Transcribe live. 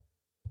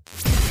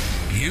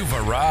You've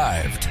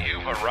arrived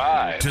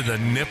to the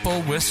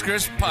Nipple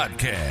Whiskers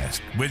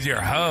Podcast with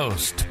your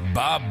host,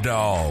 Bob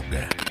Dog.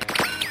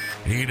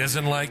 He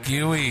doesn't like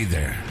you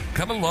either.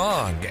 Come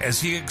along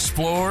as he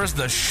explores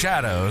the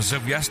shadows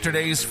of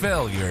yesterday's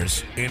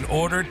failures in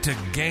order to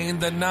gain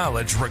the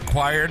knowledge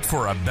required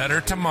for a better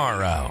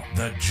tomorrow.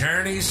 The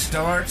journey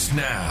starts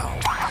now.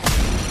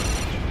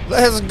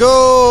 Let's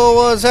go.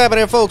 What's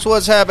happening,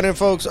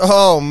 folks?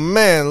 Oh,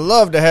 man,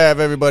 love to have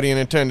everybody in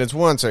attendance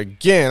once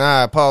again.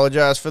 I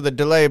apologize for the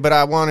delay, but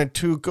I wanted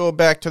to go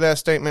back to that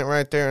statement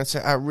right there and say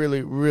I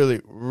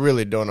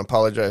really don't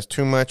apologize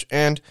too much.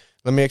 And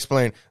let me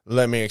explain.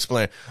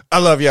 I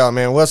love y'all,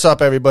 man. What's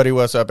up, everybody?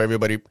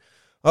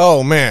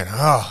 Oh,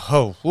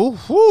 man.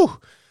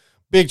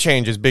 Big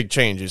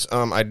changes.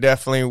 I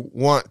definitely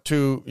want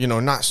to,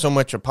 not so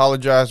much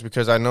apologize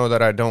because I know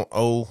that I don't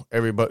owe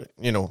everybody,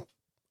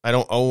 I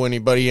don't owe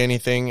anybody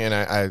anything, and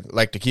I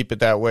like to keep it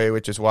that way,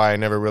 which is why I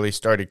never really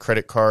started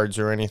credit cards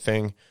or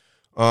anything.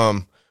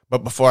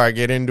 But before I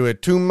get into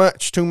it too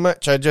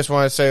much, I just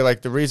want to say,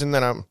 like, the reason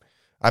that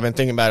I've been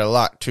thinking about it a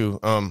lot too.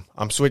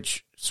 I'm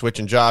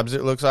switching jobs.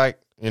 It looks like,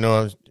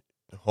 a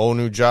whole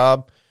new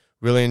job.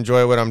 Really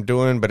enjoy what I'm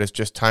doing, but it's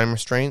just time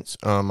restraints.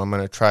 I'm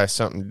gonna try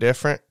something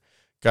different.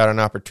 Got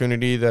an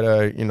opportunity that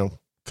I,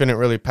 couldn't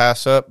really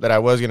pass up that I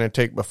was gonna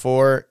take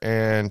before,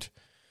 and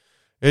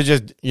it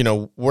just,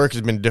 work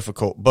has been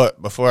difficult.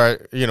 But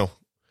before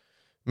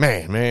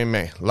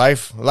man,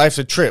 life's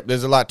a trip.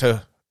 There's a lot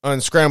to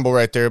unscramble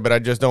right there, but I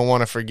just don't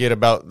want to forget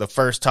about the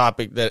first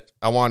topic that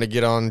I want to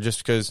get on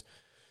just because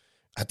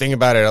I think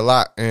about it a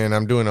lot, and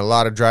I'm doing a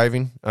lot of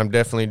driving. I'm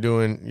definitely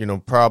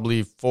doing,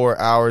 probably 4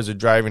 hours of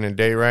driving a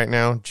day right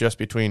now, just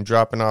between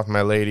dropping off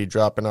my lady,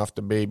 dropping off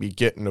the baby,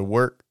 getting to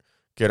work,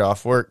 get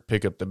off work,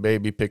 pick up the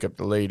baby, pick up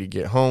the lady,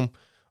 get home.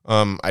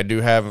 I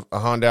do have a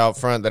Honda out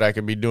front that I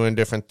could be doing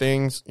different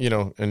things,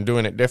 and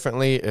doing it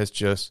differently. It's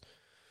just,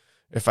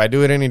 if I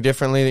do it any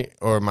differently,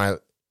 or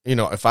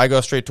if I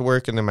go straight to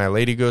work and then my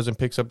lady goes and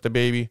picks up the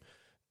baby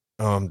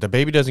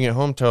doesn't get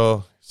home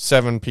till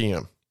 7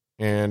 p.m.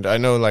 And I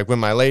know, like, when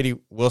my lady,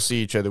 we'll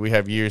see each other. We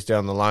have years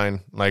down the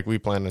line, like, we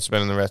plan on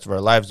spending the rest of our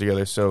lives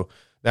together. So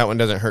that one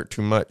doesn't hurt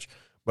too much.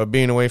 But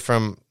being away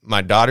from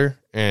my daughter,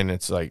 and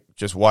it's like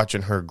just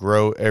watching her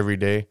grow every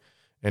day.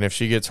 And if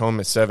she gets home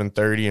at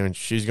 7:30 and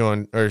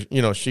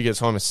she gets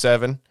home at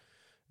 7,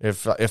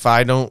 if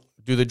I don't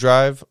do the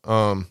drive,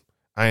 I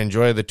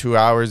enjoy the 2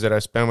 hours that I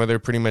spend with her,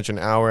 pretty much an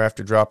hour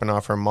after dropping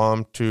off her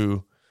mom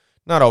to,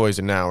 not always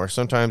an hour.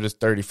 Sometimes it's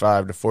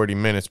 35 to 40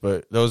 minutes,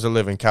 but those that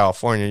live in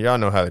California, y'all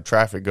know how the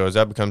traffic goes.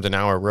 That becomes an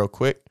hour real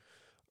quick.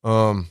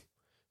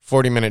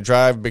 40-minute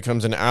drive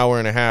becomes an hour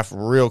and a half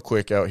real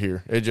quick out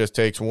here. It just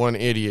takes one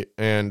idiot,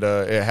 and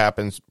it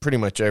happens pretty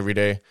much every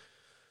day.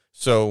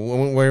 So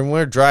when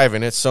we're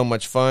driving, it's so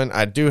much fun.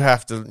 I do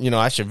have to,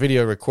 I should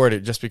video record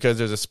it just because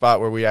there's a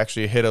spot where we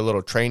actually hit a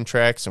little train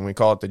tracks, and we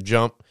call it the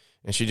jump,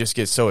 and she just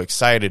gets so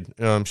excited.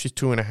 She's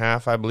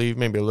 2.5, I believe,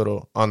 maybe a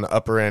little on the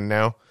upper end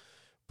now.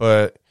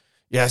 But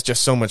yeah, it's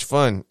just so much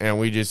fun, and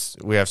we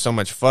have so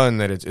much fun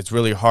that it's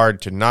really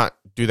hard to not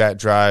do that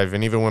drive.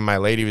 And even when my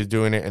lady was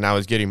doing it and I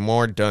was getting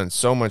more done,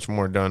 so much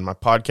more done, my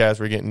podcasts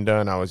were getting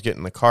done, I was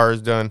getting the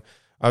cars done,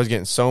 I was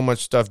getting so much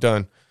stuff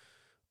done.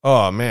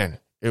 Oh man,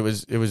 it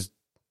was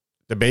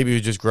the baby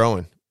was just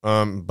growing,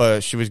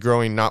 but she was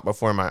growing not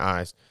before my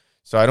eyes.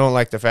 So I don't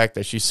like the fact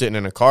that she's sitting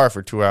in a car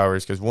for 2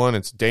 hours, because one,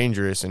 it's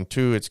dangerous, and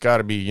two, it's got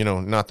to be,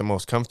 not the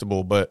most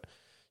comfortable. But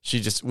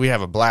we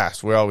have a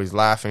blast. We're always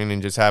laughing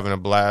and just having a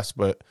blast.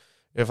 But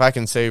if I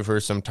can save her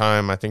some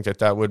time, I think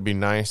that would be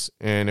nice.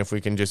 And if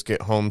we can just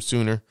get home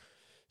sooner.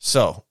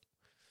 So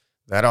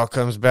that all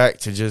comes back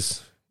to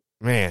just,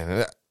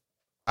 man,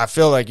 I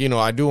feel like,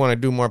 I do want to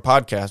do more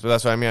podcasts, but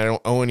that's what I mean. I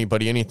don't owe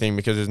anybody anything,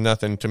 because there's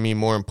nothing to me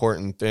more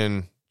important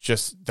than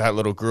just that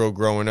little girl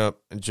growing up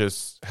and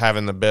just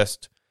having the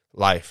best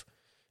life.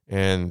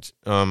 And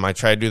I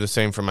try to do the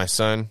same for my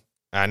son.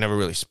 I never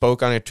really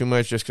spoke on it too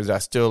much, just because I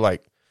still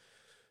like,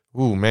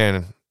 ooh,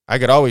 man, I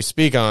could always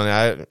speak on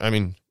it. I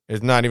mean,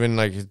 it's not even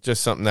like it's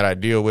just something that I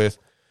deal with,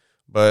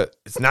 but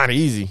it's not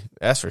easy.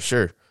 That's for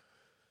sure.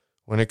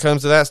 When it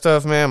comes to that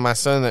stuff, man, my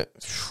son,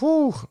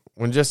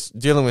 when just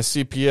dealing with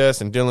CPS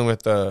and dealing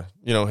with,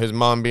 his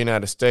mom being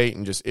out of state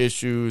and just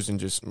issues and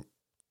just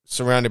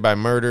surrounded by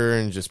murder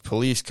and just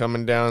police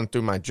coming down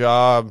through my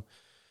job,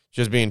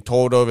 just being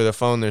told over the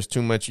phone there's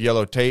too much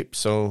yellow tape,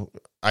 so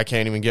I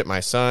can't even get my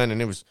son.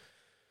 And it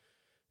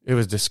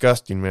was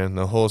disgusting, man.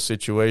 The whole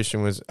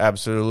situation was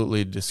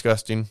absolutely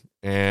disgusting.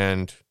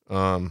 And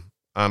I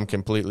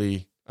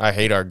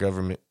hate our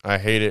government. I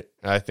hate it.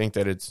 I think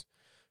that it's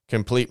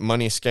complete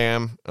money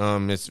scam.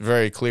 It's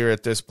very clear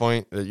at this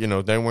point that,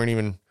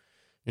 you're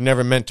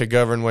never meant to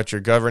govern what you're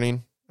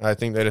governing. I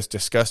think that it's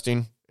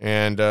disgusting.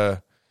 And,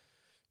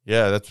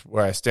 that's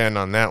where I stand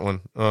on that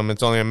one.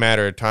 It's only a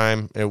matter of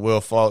time. It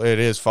will fall. It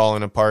is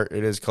falling apart.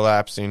 It is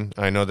collapsing.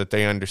 I know that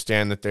they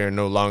understand that they are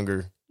no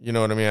longer,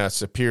 a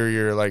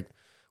superior, like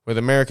with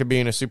America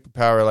being a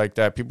superpower like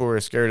that, people were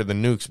scared of the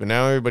nukes, but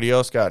now everybody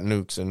else got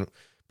nukes, and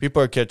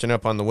people are catching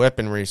up on the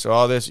weaponry. So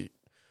all this,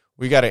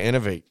 We got to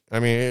innovate. I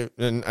mean,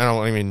 and I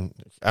don't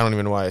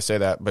even know why I say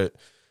that, but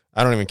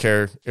I don't even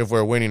care if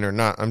we're winning or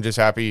not. I'm just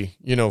happy,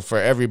 for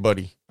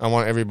everybody. I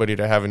want everybody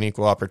to have an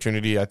equal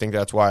opportunity. I think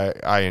that's why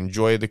I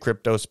enjoy the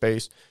crypto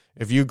space.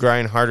 If you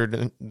grind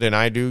harder than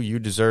I do, you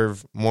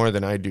deserve more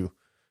than I do.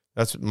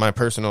 That's my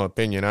personal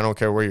opinion. I don't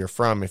care where you're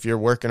from. If you're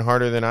working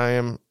harder than I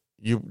am,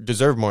 you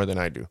deserve more than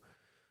I do.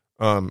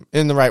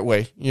 In the right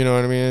way. You know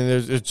what I mean?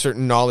 There's a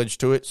certain knowledge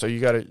to it. So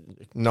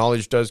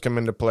knowledge does come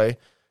into play.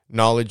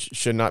 Knowledge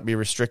should not be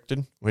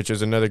restricted, which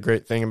is another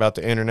great thing about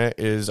the internet,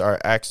 is our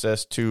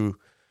access to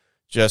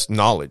just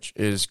knowledge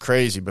is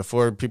crazy.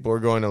 Before, people were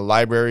going to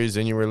libraries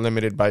and you were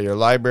limited by your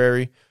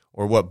library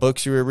or what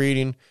books you were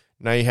reading.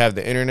 Now you have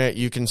the internet.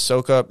 You can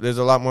soak up. There's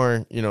a lot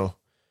more,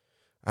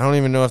 I don't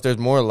even know if there's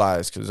more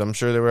lies, because I'm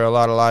sure there were a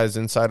lot of lies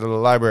inside of the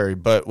library.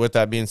 But with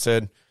that being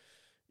said,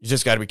 you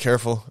just got to be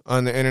careful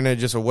on the internet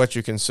just of what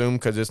you consume,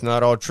 because it's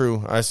not all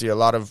true. I see a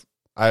lot of,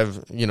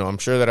 I'm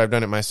sure that I've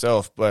done it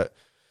myself, but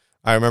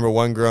I remember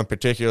one girl in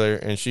particular,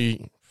 and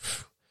she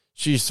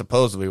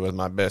supposedly was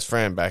my best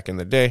friend back in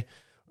the day.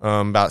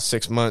 About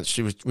 6 months,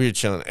 we were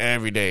chilling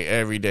every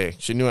day.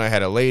 She knew I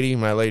had a lady.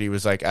 My lady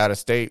was like out of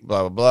state,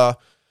 blah, blah, blah.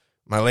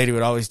 My lady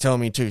would always tell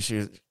me too. She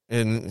was,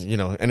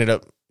 ended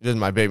up, this is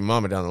my baby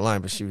mama down the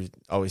line, but she would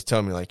always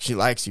tell me, like, she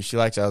likes you.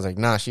 I was like,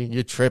 nah,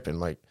 you're tripping.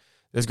 Like,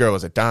 this girl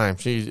was a dime.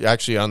 She's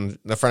actually on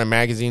the front of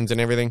magazines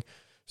and everything.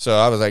 So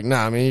I was like,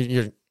 nah, I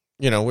mean,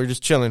 we're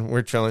just chilling.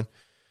 We're chilling.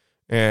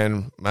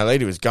 And my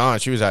lady was gone.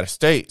 She was out of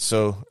state.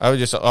 So I was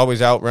just always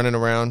out running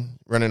around,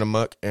 running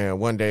amok. And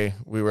one day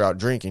we were out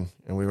drinking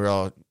and we were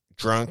all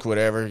drunk,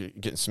 whatever,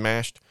 getting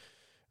smashed.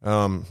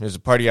 There's a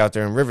party out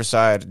there in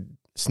Riverside,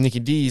 Sneaky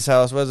D's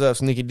house. What's up,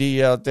 Sneaky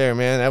D out there,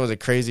 man? That was a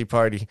crazy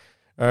party.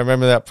 I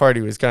remember that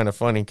party was kind of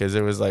funny because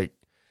it was like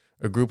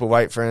a group of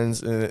white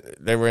friends, and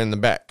they were in the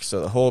back.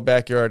 So the whole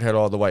backyard had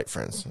all the white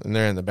friends, and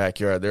they're in the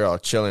backyard. They're all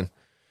chilling.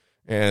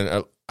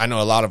 And I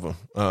know a lot of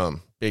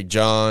them. Big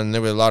John,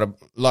 there were a lot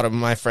of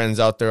my friends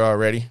out there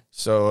already.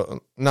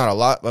 So not a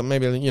lot, but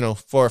maybe, 4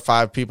 or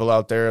 5 people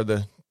out there of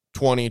the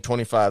 20,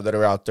 25 that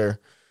are out there.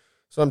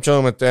 So I'm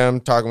chilling with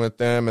them, talking with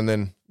them, and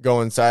then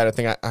go inside. I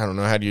think, I don't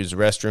know how to use the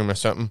restroom or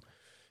something.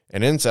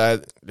 And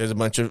inside, there's a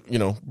bunch of,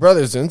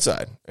 brothers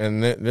inside.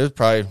 And there's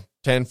probably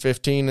 10,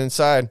 15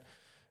 inside.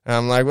 And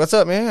I'm like, what's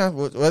up, man?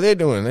 What are they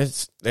doing?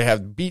 They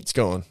have beats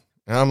going.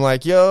 And I'm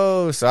like,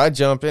 yo. So I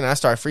jump in. I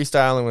start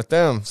freestyling with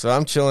them. So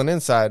I'm chilling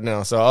inside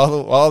now. So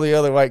all the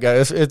other white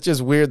guys, it's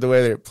just weird the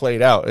way that it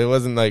played out. It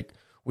wasn't like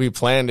we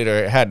planned it or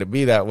it had to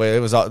be that way.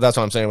 That's what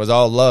I'm saying. It was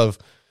all love.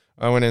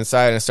 I went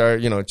inside and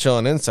started,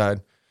 chilling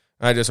inside.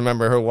 I just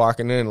remember her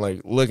walking in,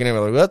 like, looking at me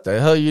like, what the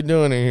hell are you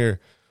doing in here?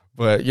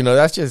 But,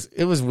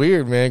 it was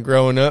weird, man,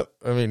 growing up.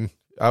 I mean,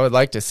 I would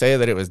like to say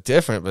that it was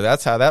different, but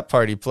that's how that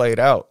party played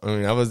out. I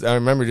mean, I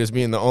remember just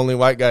being the only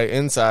white guy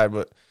inside,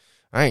 but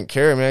I didn't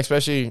care, man.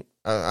 Especially,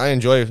 I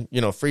enjoy,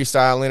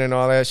 freestyling and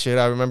all that shit.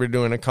 I remember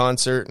doing a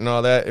concert and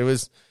all that. It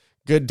was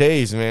good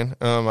days, man.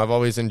 I've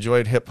always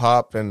enjoyed hip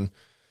hop, and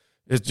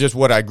it's just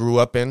what I grew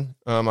up in.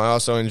 I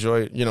also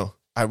enjoy,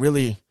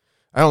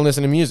 I don't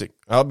listen to music.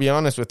 I'll be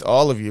honest with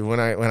all of you. When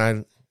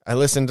I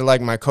listen to,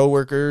 like, my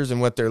coworkers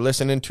and what they're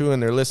listening to,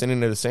 and they're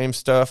listening to the same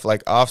stuff,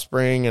 like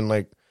Offspring and,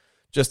 like,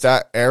 just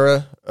that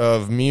era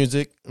of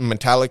music,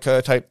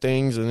 Metallica type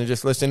things, and they're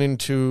just listening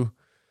to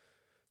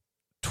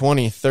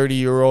 20,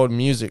 30-year-old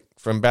music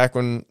from back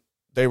when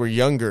they were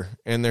younger,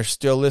 and they're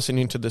still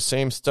listening to the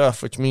same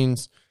stuff, which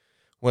means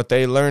what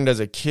they learned as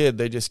a kid,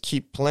 they just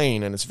keep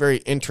playing, and it's very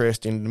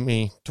interesting to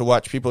me to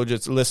watch people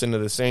just listen to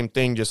the same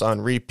thing just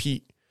on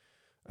repeat.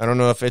 I don't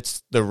know if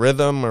it's the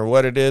rhythm or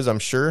what it is, I'm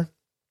sure,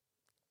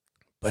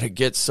 but it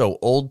gets so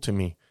old to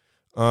me.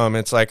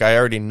 It's like I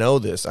already know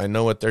this. I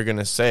know what they're going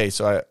to say,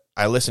 so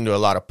I listen to a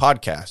lot of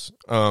podcasts,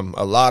 a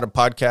lot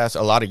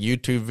of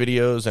YouTube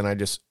videos, and I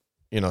just,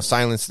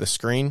 silence the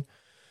screen.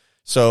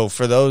 So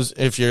for those,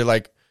 if you're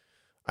like,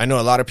 I know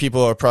a lot of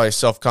people are probably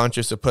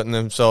self-conscious of putting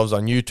themselves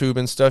on YouTube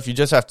and stuff. You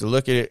just have to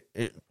look at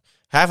it.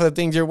 Half of the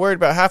things you're worried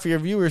about, half of your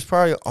viewers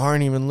probably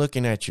aren't even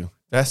looking at you.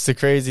 That's the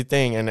crazy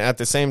thing. And at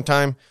the same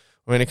time,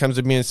 when it comes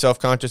to being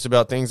self-conscious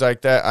about things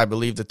like that, I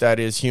believe that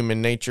is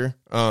human nature.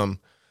 A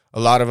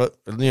lot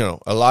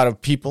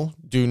of people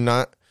do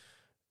not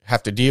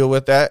have to deal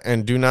with that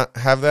and do not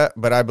have that,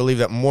 but I believe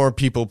that more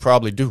people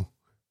probably do.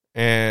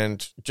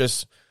 And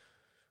just,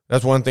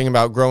 that's one thing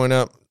about growing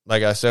up.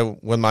 Like I said,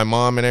 with my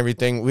mom and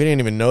everything, I didn't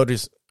even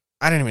notice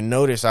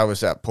I was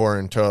that poor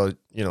until,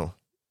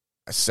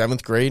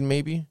 7th grade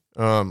maybe.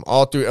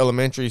 All through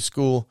elementary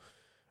school,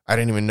 I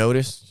didn't even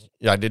notice.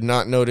 I did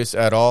not notice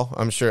at all.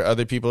 I'm sure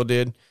other people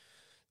did.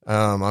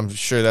 I'm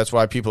sure that's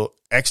why people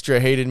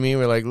extra hated me.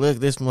 We're like, look,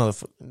 this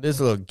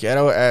little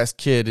ghetto ass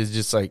kid is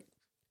just like,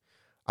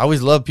 I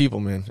always love people,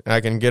 man.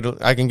 I can get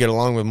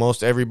along with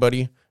most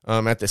everybody.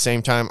 At the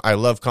same time, I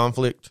love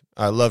conflict.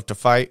 I love to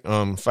fight.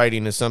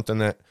 Fighting is something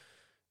that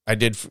I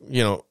did,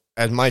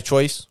 as my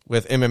choice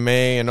with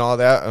MMA and all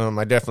that.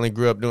 I definitely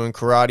grew up doing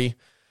karate.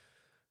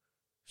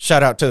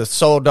 Shout out to the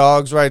Soul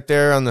Dogs right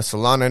there on the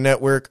Solana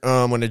network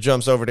when it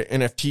jumps over to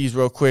NFTs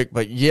real quick.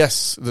 But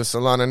yes, the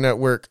Solana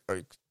network,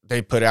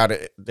 they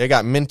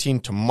got minting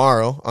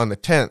tomorrow on the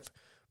 10th,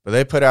 but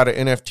they put out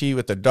an NFT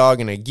with a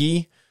dog and a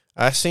gi.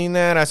 I seen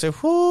that. I said,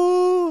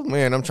 whoo,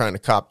 man, I'm trying to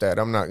cop that.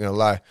 I'm not going to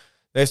lie.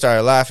 They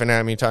started laughing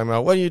at me, talking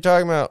about, what are you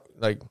talking about?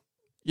 Like,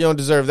 you don't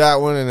deserve that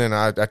one. And then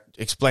I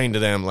explained to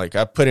them, like,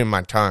 I put in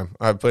my time.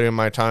 I put in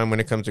my time when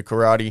it comes to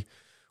karate.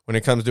 When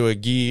it comes to a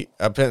gi,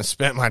 I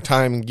spent my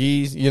time in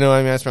gis. You know what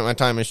I mean? I spent my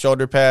time in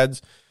shoulder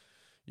pads.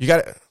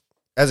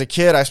 As a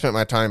kid, I spent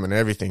my time in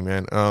everything,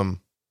 man.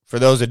 For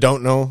those that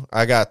don't know,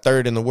 I got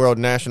third in the world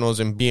nationals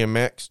in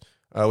BMX,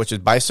 which is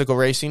bicycle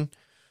racing.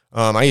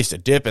 I used to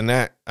dip in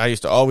that. I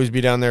used to always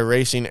be down there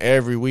racing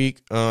every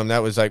week.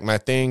 That was like my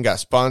thing. Got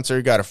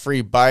sponsored, got a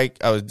free bike.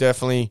 I was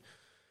definitely,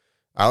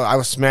 I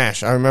was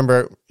smashed. I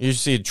remember you used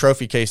to see a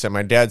trophy case at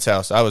my dad's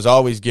house. I was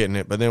always getting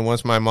it. But then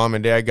once my mom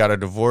and dad got a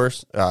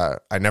divorce,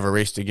 I never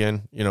raced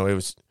again. You know,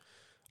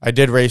 I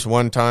did race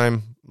one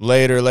time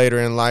later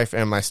in life,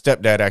 and my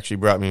stepdad actually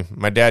brought me.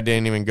 My dad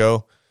didn't even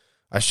go.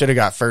 I should have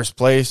got first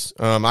place.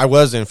 I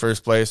was in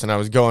first place, and I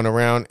was going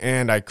around,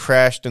 and I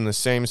crashed in the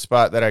same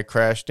spot that I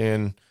crashed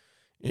in,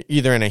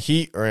 either in a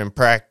heat or in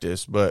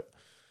practice. But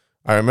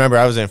I remember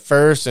I was in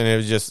first, and it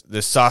was just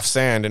this soft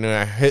sand, and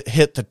then I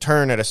hit the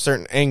turn at a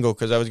certain angle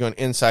because I was going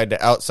inside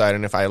to outside,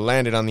 and if I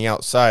landed on the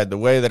outside, the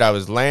way that I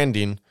was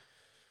landing,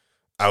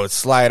 I would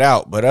slide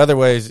out. But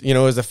otherwise, you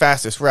know, it was the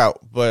fastest route.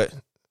 But,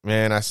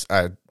 man,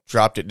 I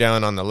dropped it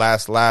down on the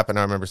last lap, and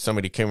I remember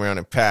somebody came around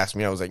and passed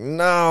me. I was like,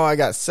 no, I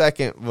got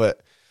second,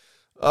 but,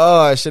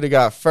 I should have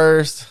got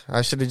first.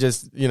 I should have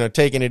just, you know,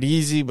 taken it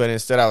easy, but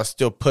instead I was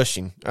still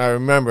pushing. I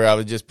remember I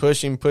was just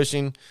pushing.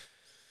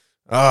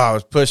 I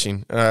was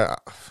pushing. I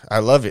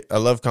love it. I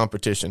love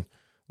competition.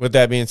 With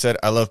that being said,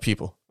 I love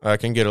people. I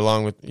can get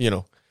along with, you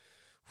know,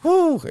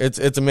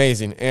 it's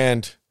amazing.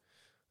 And,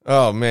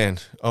 oh man.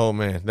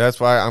 That's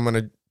why I'm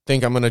going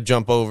to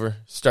jump over,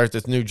 start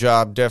this new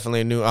job.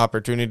 Definitely a new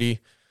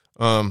opportunity.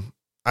 I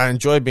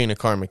enjoy being a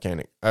car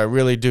mechanic. I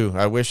really do.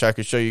 I wish I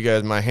could show you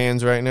guys my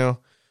hands right now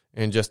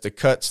and just the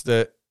cuts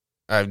that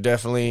I've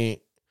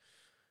definitely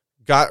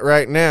got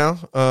right now.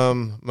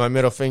 My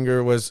middle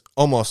finger was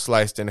almost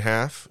sliced in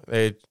half.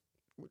 They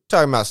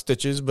talking about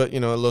stitches, but, you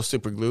know, a little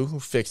super glue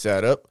will fix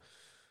that up.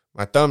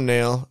 My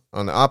thumbnail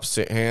on the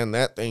opposite hand,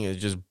 that thing is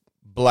just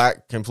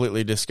black,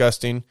 completely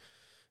disgusting.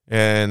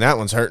 And that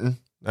one's hurting.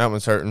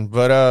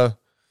 But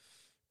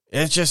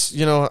it's just,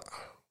 you know,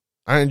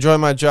 I enjoy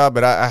my job,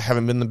 but I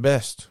haven't been the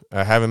best.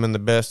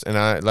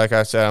 And like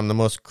I said, I'm the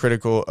most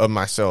critical of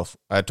myself.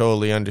 I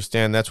totally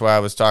understand. That's why I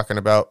was talking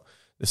about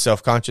the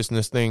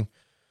self-consciousness thing.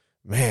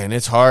 Man,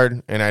 it's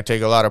hard, and I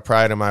take a lot of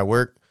pride in my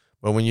work.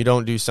 But when you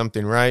don't do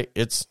something right,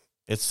 it's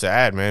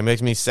sad, man. It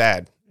makes me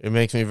sad. It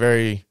makes me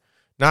very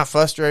not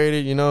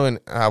frustrated, you know, and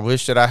I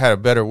wish that I had a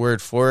better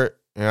word for it.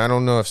 And I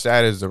don't know if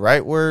sad is the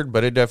right word,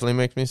 but it definitely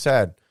makes me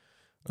sad.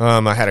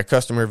 I had a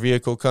customer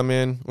vehicle come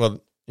in.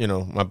 Well, you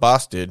know, my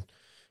boss did.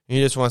 He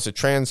just wants a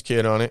trans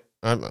kit on it.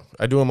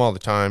 I do them all the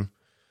time.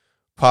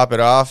 Pop it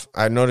off.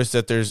 I noticed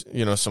that there's,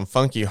 you know, some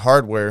funky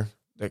hardware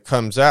that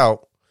comes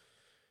out,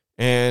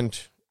 and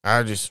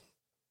I just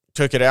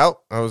took it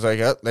out. I was like,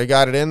 oh, they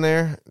got it in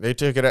there. They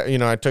took it out. You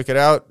know, I took it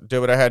out, did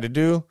what I had to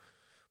do,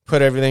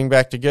 put everything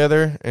back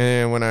together.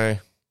 And when I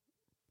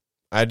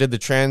did the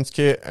trans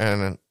kit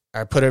and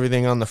I put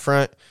everything on the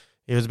front,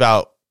 it was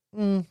about,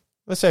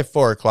 let's say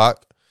 4:00.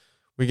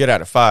 We get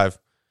out at 5.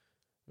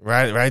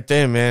 Right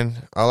then,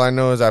 man. All I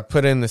know is I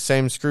put in the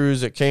same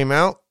screws that came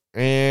out,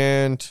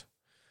 and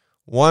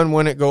one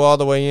wouldn't go all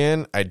the way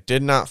in. I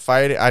did not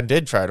fight it. I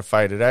did try to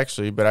fight it,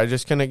 actually, but I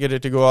just couldn't get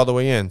it to go all the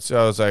way in.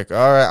 So I was like,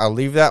 all right, I'll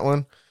leave that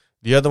one.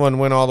 The other one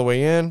went all the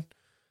way in.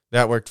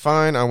 That worked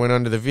fine. I went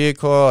under the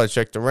vehicle. I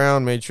checked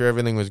around, made sure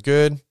everything was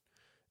good.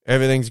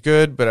 Everything's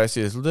good, but I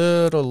see this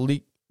little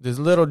leak, this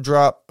little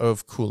drop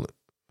of coolant.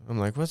 I'm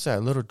like, what's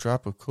that little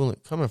drop of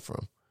coolant coming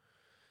from?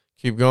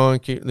 Keep going.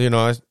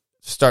 I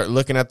start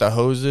looking at the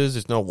hoses.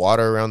 There's no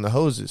water around the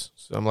hoses.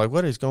 So I'm like,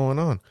 what is going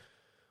on?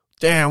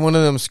 Damn, one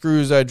of them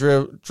screws I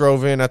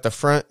drove in at the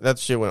front, that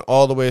shit went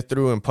all the way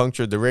through and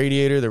punctured the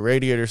radiator. The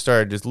radiator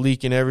started just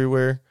leaking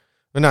everywhere.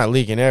 Well, not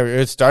leaking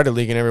everywhere. It started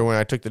leaking everywhere when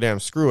I took the damn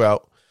screw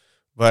out.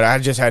 But I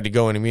just had to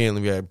go in immediately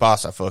and be like,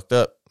 boss, I fucked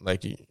up.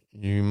 Like,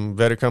 you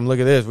better come look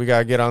at this. We got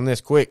to get on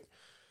this quick.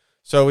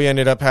 So we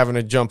ended up having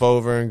to jump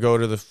over and go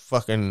to the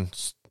fucking,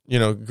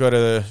 go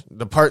to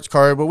the parts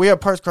car. But we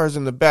have parts cars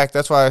in the back.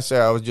 That's why I say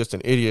I was just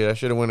an idiot. I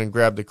should have went and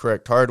grabbed the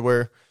correct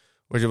hardware,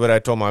 which is what I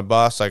told my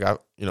boss. Like, I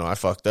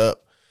fucked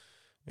up.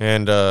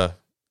 And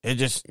it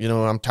just,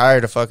 I'm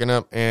tired of fucking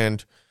up.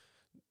 And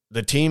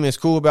the team is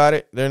cool about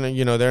it. They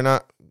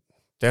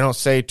don't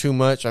say too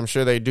much. I'm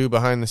sure they do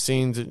behind the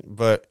scenes,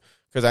 but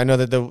because I know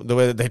that the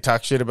way that they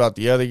talk shit about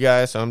the other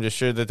guys, so I'm just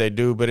sure that they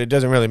do. But it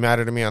doesn't really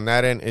matter to me on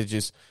that end.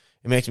 It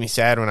makes me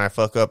sad when I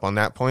fuck up on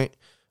that point.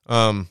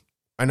 I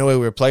know we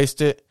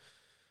replaced it.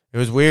 It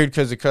was weird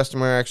because the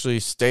customer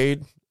actually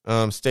stayed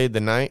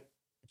the night,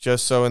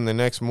 just so in the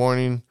next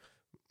morning,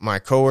 my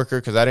coworker,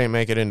 because I didn't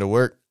make it into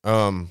work,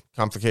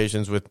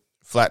 complications with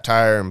flat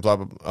tire and blah,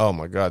 blah, blah. Oh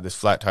my God, this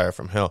flat tire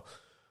from hell.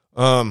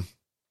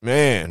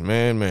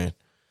 Man.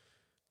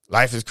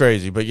 Life is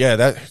crazy. But yeah,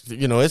 that,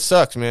 it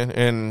sucks, man.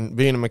 And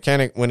being a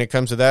mechanic, when it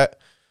comes to that,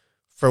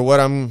 for what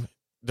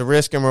the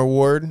risk and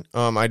reward,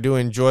 I do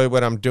enjoy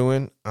what I'm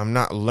doing. I'm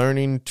not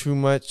learning too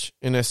much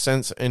in a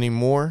sense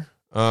anymore.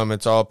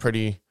 It's all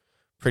pretty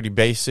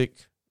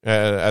basic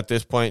at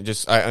this point.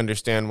 Just I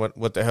understand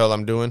what the hell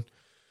I'm doing.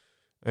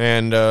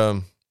 And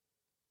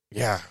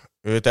yeah,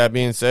 with that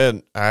being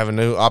said, I have a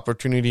new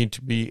opportunity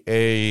to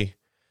be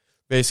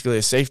basically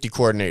a safety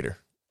coordinator.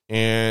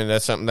 And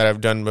that's something that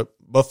I've done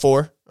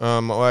before.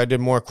 I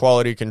did more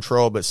quality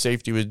control, but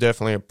safety was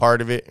definitely a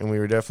part of it, and we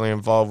were definitely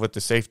involved with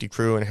the safety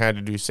crew and had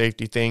to do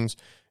safety things,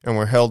 and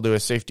we're held to a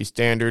safety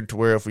standard to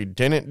where if we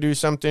didn't do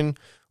something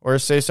or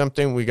say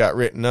something, we got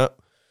written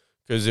up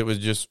because it was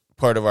just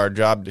part of our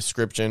job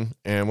description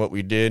and what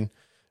we did,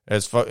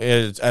 as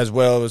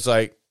well as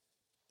like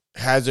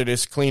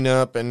hazardous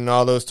cleanup and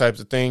all those types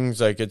of things.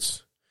 Like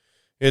it's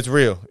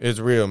real,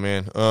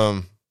 man.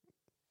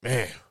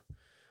 Man.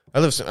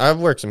 I've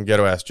worked some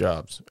ghetto ass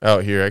jobs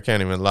out here. I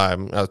can't even lie. I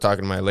was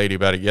talking to my lady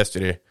about it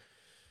yesterday.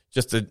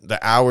 Just the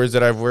hours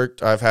that I've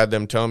worked, I've had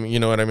them tell me, you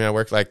know what I mean? I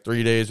worked like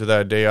 3 days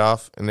without a day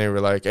off, and they were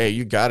like, hey,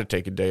 you got to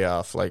take a day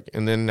off.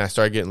 And then I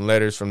started getting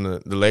letters from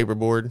the labor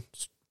board,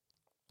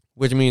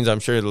 which means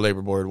I'm sure the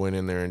labor board went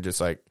in there and just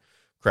like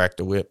cracked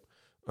the whip,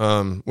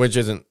 which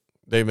isn't,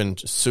 they've been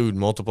sued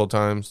multiple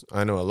times.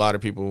 I know a lot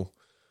of people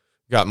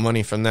got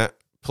money from that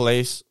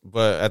place,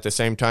 but at the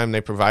same time they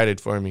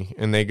provided for me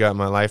and they got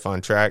my life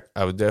on track.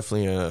 I was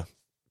definitely a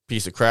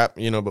piece of crap,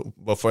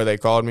 but before they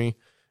called me,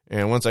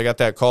 and once I got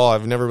that call,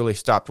 I've never really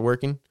stopped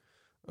working.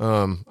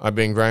 I've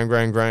been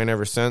grind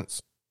ever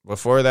since.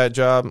 Before that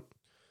job,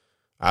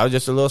 I was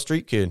just a little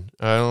street kid.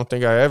 I don't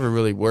think I ever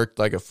really worked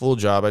like a full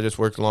job. I just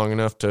worked long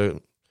enough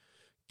to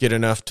get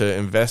enough to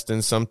invest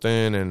in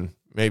something and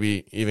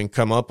maybe even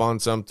come up on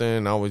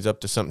something. Always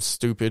up to something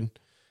stupid.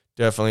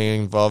 Definitely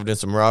involved in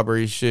some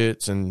robbery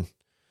shits and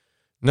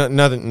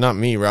not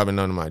me robbing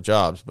none of my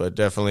jobs, but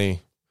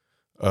definitely,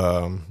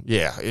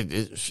 yeah.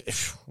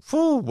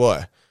 Oh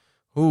boy,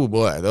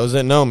 those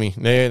that know me,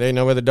 they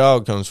know where the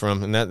dog comes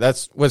from, and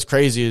that's what's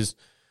crazy is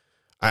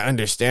I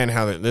understand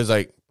how there's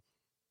like,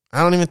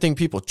 I don't even think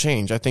people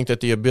change. I think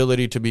that the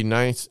ability to be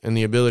nice and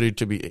the ability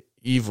to be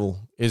evil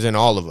is in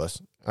all of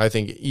us. I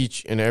think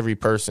each and every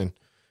person,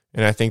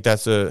 and I think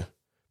that's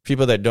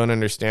people that don't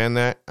understand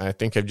that, I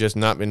think have just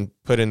not been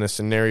put in the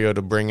scenario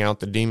to bring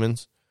out the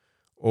demons,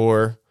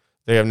 or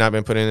they have not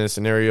been put in a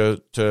scenario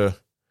to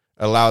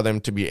allow them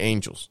to be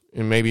angels,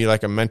 and maybe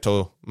like a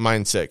mental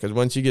mindset. Because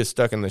once you get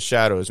stuck in the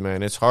shadows,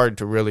 man, it's hard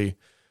to really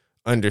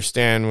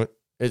understand.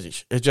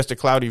 It's just a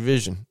cloudy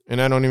vision.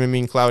 And I don't even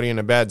mean cloudy in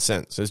a bad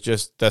sense. It's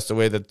just that's the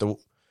way that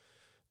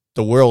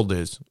the world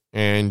is.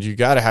 And you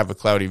got to have a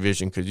cloudy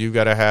vision because you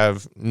got to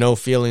have no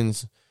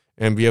feelings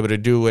and be able to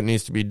do what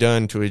needs to be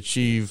done to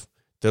achieve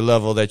the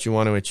level that you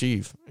want to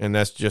achieve. And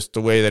that's just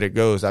the way that it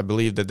goes. I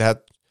believe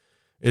that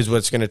is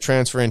what's going to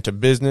transfer into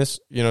business,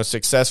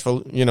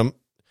 successful,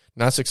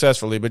 not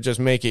successfully, but just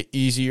make it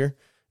easier,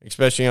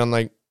 especially on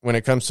like when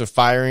it comes to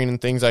firing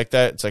and things like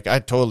that. It's like, I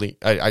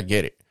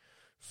get it.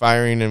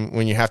 Firing, and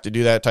when you have to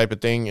do that type of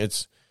thing,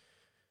 it's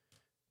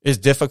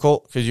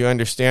difficult because you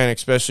understand,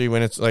 especially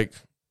when it's like,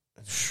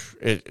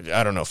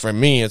 I don't know, for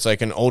me, it's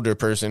like an older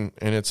person,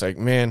 and it's like,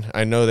 man,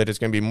 I know that it's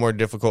going to be more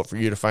difficult for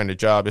you to find a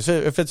job. If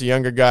it's a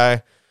younger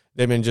guy,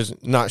 they've been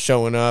just not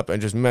showing up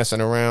and just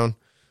messing around.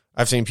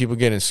 I've seen people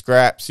get in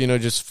scraps,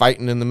 just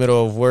fighting in the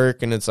middle of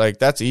work, and it's like,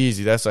 that's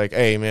easy. That's like,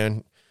 hey,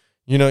 man,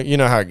 you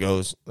know how it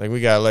goes. Like,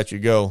 we got to let you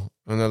go.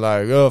 And they're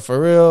like, oh, for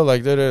real?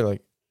 Like, they're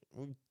like,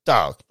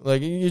 dog,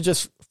 like, you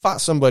just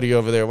fought somebody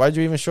over there. Why'd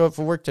you even show up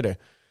for work today?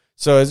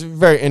 So it's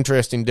very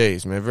interesting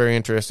days, man. Very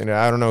interesting.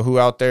 I don't know who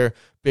out there.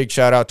 Big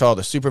shout out to all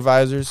the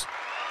supervisors.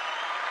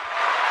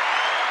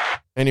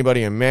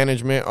 Anybody in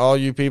management, all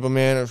you people,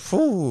 man,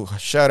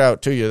 shout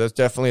out to you. That's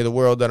definitely the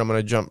world that I'm going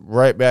to jump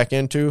right back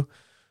into.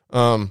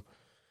 Man,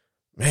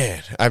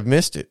 I've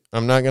missed it.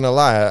 I'm not going to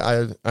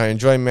lie. I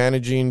enjoy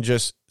managing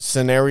just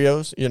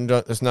scenarios.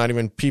 It's not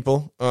even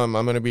people. I'm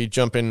going to be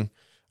jumping.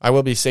 I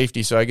will be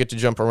safety, so I get to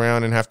jump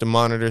around and have to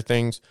monitor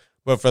things.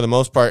 But for the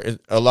most part,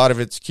 a lot of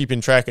it's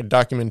keeping track of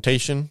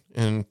documentation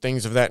and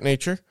things of that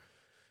nature.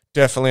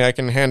 Definitely, I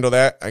can handle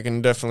that. I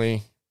can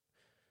definitely.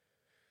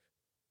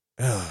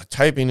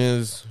 Typing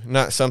is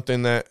not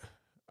something that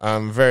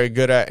I'm very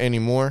good at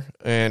anymore,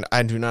 and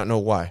I do not know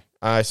why.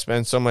 I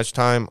spend so much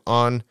time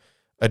on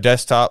a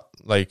desktop,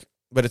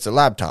 but it's a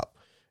laptop,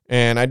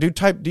 and I do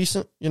type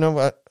decent.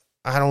 But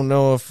I don't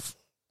know if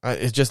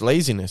it's just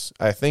laziness.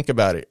 I think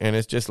about it, and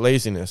it's just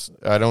laziness.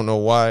 I don't know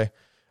why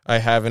I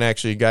haven't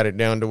actually got it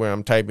down to where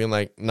I'm typing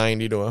like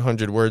 90 to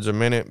 100 words a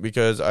minute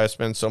because I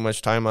spend so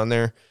much time on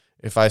there.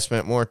 If I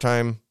spent more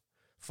time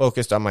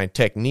focused on my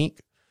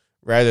technique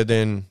rather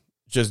than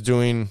just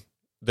doing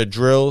the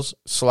drills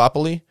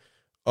sloppily,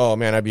 oh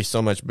man, I'd be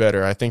so much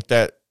better. I think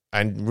that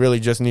I really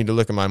just need to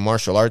look at my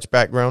martial arts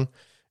background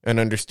and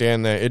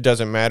understand that it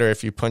doesn't matter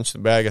if you punch the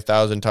bag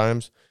 1,000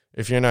 times.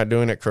 If you're not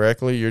doing it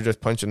correctly, you're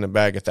just punching the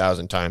bag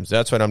 1,000 times.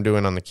 That's what I'm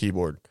doing on the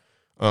keyboard.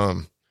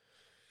 Damn,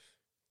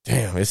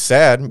 it's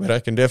sad, but I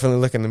can definitely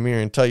look in the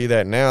mirror and tell you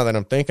that now that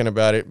I'm thinking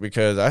about it,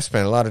 because I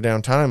spent a lot of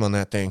down time on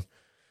that thing.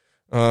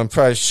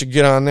 Probably should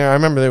get on there. I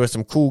remember there was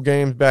some cool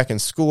games back in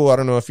school. I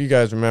don't know if you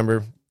guys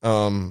remember.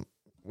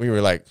 We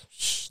were like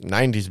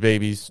 90s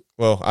babies.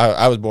 Well,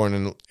 I was born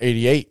in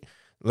 88,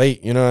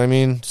 late, you know what I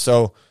mean?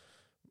 So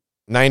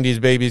 90s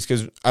babies,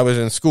 because I was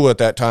in school at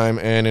that time,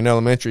 and in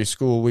elementary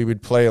school, we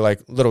would play like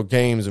little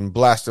games and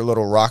blast a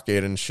little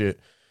rocket and shit.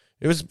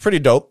 It was pretty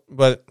dope,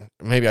 but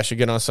maybe I should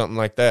get on something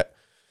like that.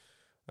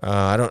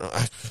 I don't know.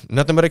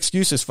 Nothing but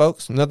excuses,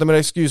 folks. Nothing but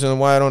excuses on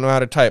why I don't know how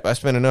to type. I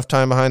spent enough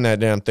time behind that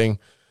damn thing.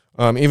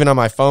 Even on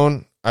my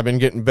phone, I've been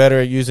getting better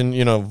at using,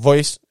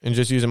 voice and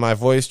just using my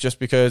voice just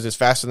because it's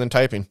faster than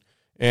typing.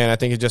 And I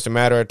think it's just a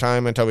matter of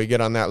time until we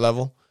get on that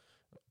level.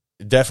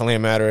 Definitely a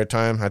matter of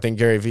time. I think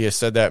Gary Vee has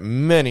said that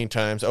many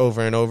times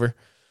over and over.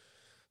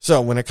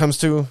 So when it comes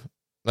to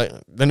like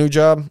the new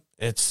job,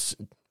 it's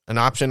an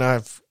option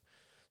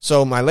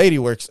So my lady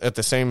works at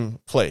the same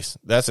place.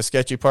 That's the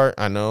sketchy part.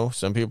 I know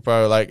some people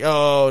probably like,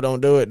 oh,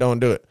 don't do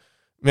it.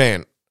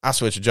 Man, I'll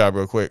switch a job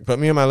real quick. But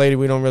me and my lady,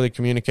 we don't really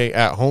communicate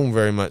at home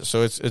very much.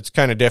 So it's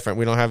kind of different.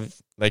 We don't have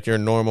like your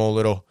normal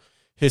little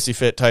hissy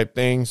fit type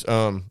things.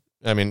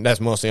 That's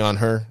mostly on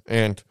her,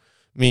 and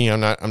me. I'm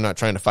not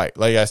trying to fight.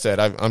 Like I said,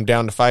 I'm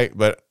down to fight,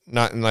 but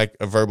not in like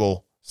a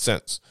verbal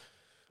sense.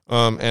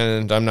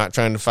 And I'm not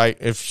trying to fight.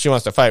 If she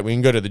wants to fight, we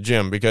can go to the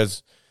gym,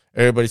 because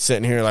everybody's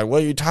sitting here like,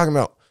 what are you talking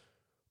about?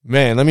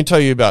 Man, let me tell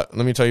you about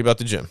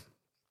the gym.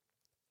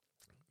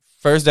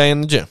 First day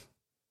in the gym.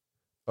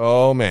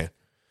 Oh man.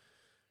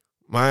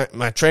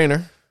 My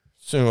trainer,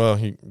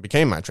 he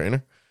became my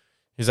trainer.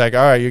 He's like,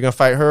 all right, you're going to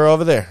fight her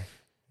over there.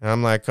 And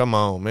I'm like, come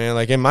on, man.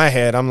 Like in my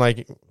head, I'm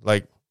like,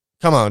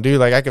 come on, dude.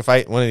 Like I could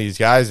fight one of these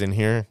guys in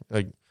here.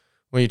 Like,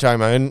 what are you talking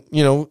about?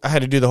 And, I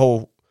had to do the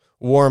whole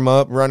warm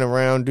up, run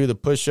around, do the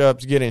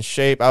push-ups, get in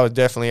shape. I was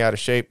definitely out of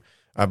shape.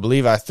 I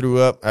believe I threw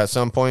up at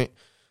some point.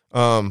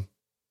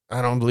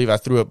 I don't believe I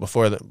threw up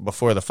before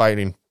the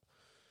fighting.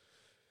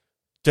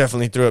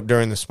 Definitely threw up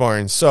during the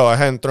sparring. So I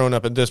hadn't thrown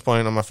up at this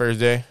point on my first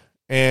day.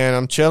 And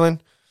I'm chilling,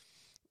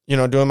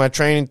 doing my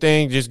training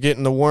thing, just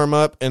getting the warm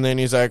up. And then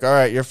he's like, all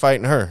right, you're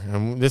fighting her.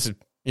 And this is,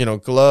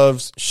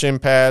 gloves, shin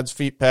pads,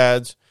 feet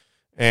pads,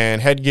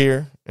 and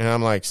headgear. And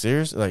I'm like,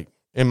 serious? Like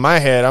in my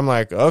head, I'm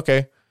like,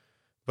 okay.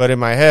 But in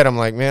my head, I'm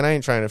like, man, I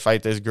ain't trying to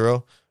fight this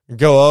girl.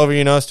 Go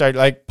over, start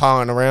like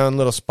pawing around,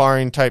 little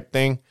sparring type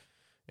thing.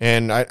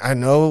 And I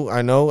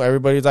know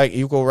everybody's like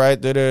equal right,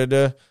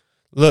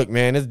 Look,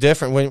 man, it's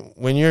different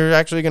when you're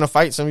actually going to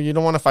fight somebody. You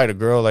don't want to fight a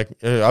girl. Like,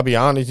 I'll be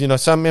honest,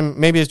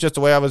 maybe it's just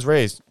the way I was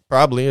raised. It's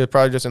probably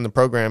just in the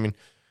programming.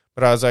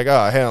 But I was like,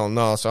 oh, hell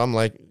no. So I'm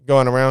like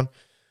going around.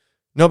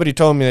 Nobody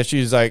told me that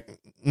she's like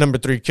number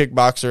 3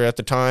 kickboxer at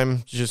the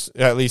time, just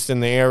at least in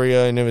the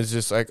area. And it was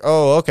just like,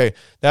 oh, okay.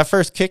 That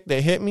first kick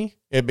that hit me,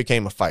 it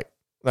became a fight.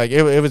 Like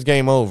it was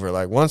game over.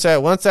 Like once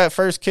that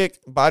first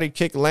body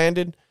kick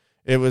landed,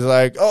 it was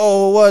like,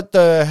 oh, what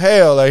the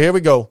hell? Like, here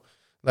we go.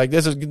 Like,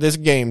 this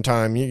game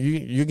time.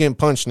 You getting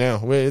punched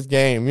now. It's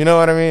game. You know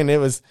what I mean?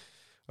 It was,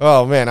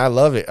 oh, man, I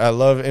love it. I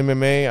love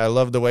MMA. I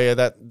love the way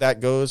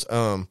that goes.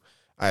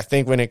 I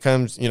think when it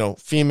comes,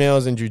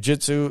 females in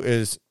jiu-jitsu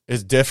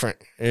is different.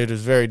 It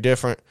is very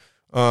different.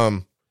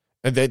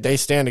 They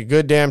stand a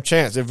good damn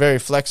chance. They're very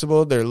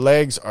flexible. Their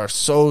legs are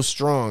so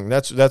strong.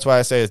 That's why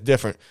I say it's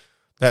different.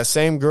 That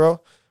same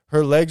girl,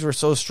 her legs were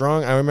so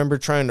strong. I remember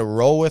trying to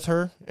roll with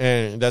her,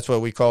 and that's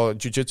what we call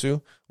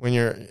jiu-jitsu, when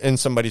you're in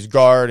somebody's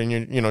guard and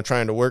you're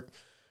trying to work.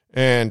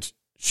 And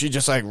she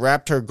just like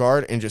wrapped her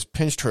guard and just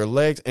pinched her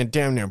legs and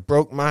damn near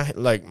broke my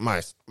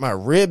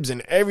ribs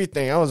and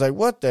everything. I was like,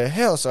 what the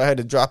hell? So I had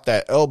to drop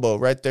that elbow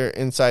right there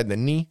inside the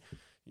knee.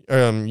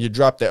 You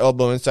drop the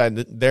elbow inside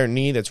their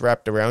knee that's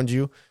wrapped around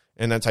you,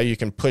 and that's how you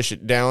can push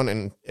it down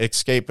and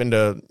escape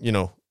into,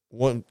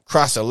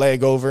 cross a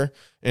leg over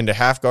into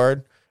half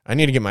guard. I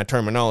need to get my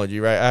terminology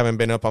right. I haven't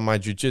been up on my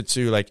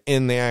jiu-jitsu like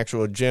in the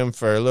actual gym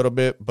for a little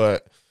bit,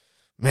 but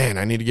man,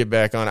 I need to get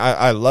back on.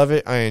 I love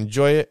it. I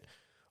enjoy it.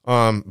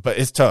 But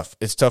it's tough.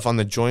 It's tough on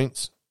the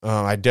joints.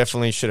 I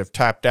definitely should have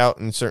tapped out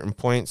in certain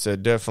points.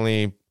 That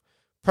definitely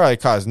probably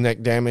caused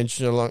neck damage,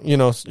 shit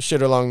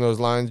along those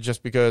lines,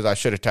 just because I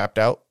should have tapped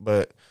out.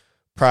 But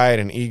pride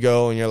and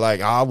ego, and you're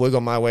like, I'll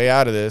wiggle my way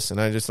out of this. And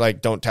I just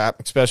like don't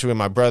tap, especially with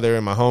my brother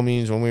and my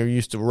homies. When we were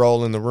used to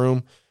roll in the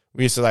room,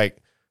 we used to like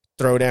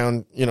throw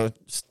down,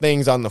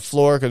 things on the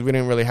floor because we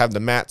didn't really have the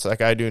mats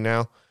like I do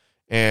now.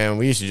 And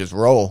we used to just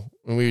roll,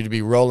 and we would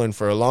be rolling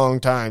for a long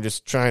time,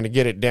 just trying to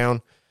get it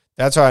down.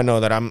 That's how I know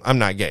that I'm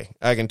not gay.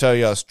 I can tell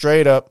y'all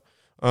straight up,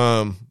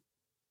 because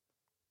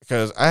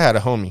I had a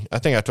homie. I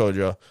think I told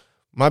y'all,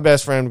 my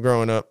best friend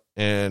growing up,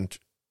 and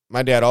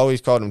my dad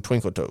always called him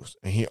Twinkle Toes,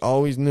 and he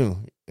always knew.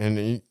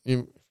 And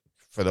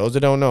for those that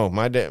don't know,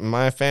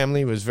 my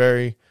family was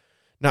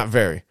not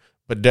very,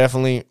 but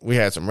definitely we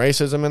had some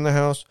racism in the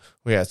house.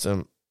 We had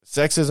some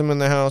sexism in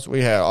the house.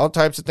 We had all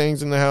types of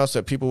things in the house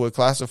that people would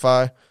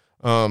classify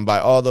by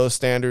all those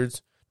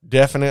standards.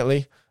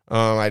 Definitely.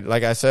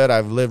 Like I said,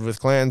 I've lived with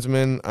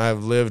Klansmen.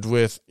 I've lived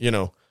with,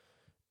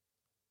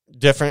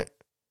 different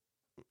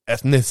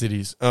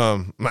ethnicities.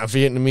 My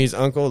Vietnamese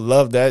uncle,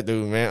 love that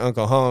dude, man.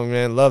 Uncle Hong,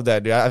 man, love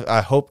that dude.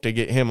 I hope to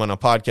get him on a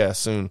podcast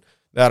soon.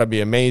 That'll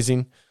be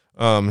amazing.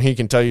 He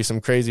can tell you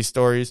some crazy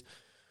stories.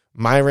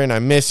 Myron, I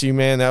miss you,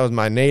 man. That was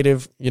my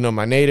native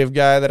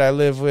guy that I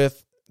live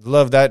with.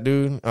 Love that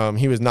dude.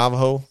 He was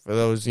Navajo. For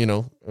those,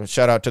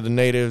 shout out to the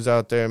natives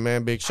out there,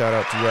 man. Big shout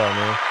out to y'all,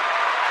 man.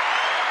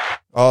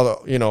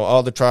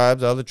 All the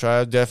tribes,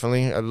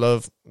 definitely. I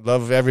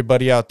love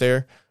everybody out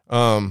there.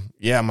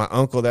 My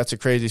uncle, that's a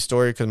crazy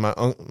story because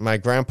my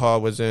grandpa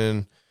was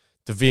in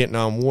the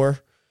Vietnam War,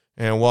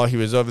 and while he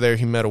was over there,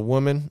 he met a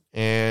woman,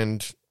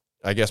 and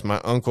I guess my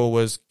uncle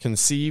was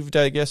conceived,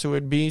 I guess it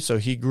would be, so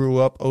he grew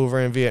up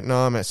over in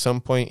Vietnam. At some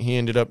point, he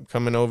ended up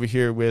coming over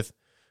here with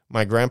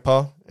my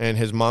grandpa and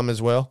his mom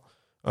as well.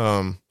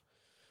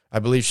 I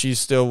believe she's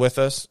still with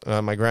us.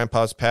 My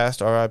grandpa's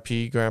passed,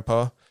 R.I.P.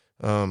 Grandpa.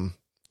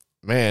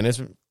 Man,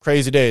 it's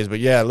crazy days,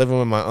 but yeah, living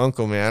with my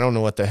uncle, man, I don't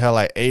know what the hell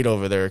I ate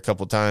over there a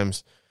couple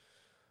times.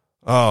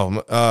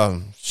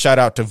 Shout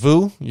out to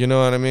Vu, you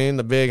know what I mean?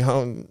 The big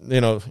home,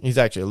 he's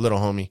actually a little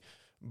homie,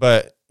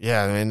 but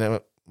yeah, man,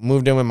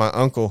 moved in with my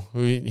uncle,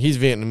 he's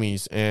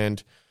Vietnamese,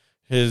 and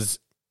his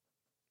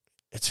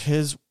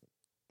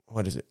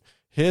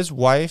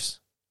wife's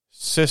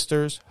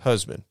sister's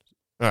husband.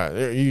 All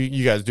right,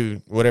 you guys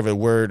do whatever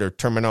word or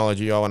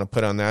terminology y'all want to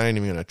put on that. I ain't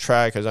even going to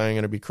try because I ain't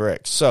going to be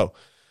correct. So,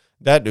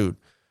 that dude,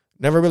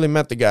 never really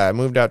met the guy. I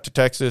moved out to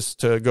Texas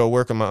to go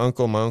work with my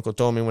uncle. My uncle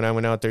told me when I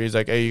went out there, he's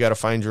like, hey, you got to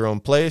find your own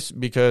place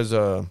because,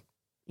 I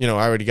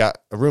already got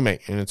a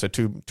roommate and it's a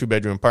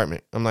two-bedroom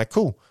apartment. I'm like,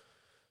 cool.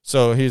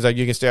 So he's like,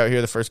 you can stay out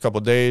here the first couple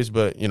of days,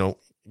 but, you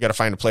got to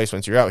find a place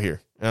once you're out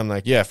here. And I'm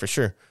like, yeah, for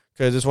sure.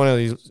 Because it's one of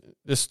these,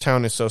 this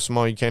town is so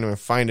small, you can't even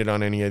find it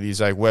on any of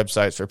these like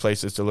websites for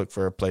places to look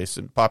for a place.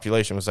 The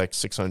population was like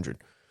 600,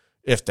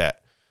 if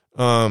that.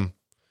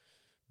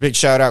 Big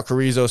shout out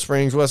Carrizo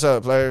Springs. What's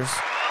up, players?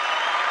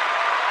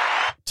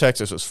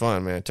 Texas was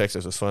fun, man.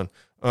 Texas was fun.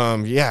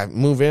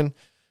 Move in,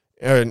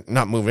 or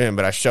not move in,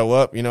 but I show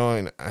up, and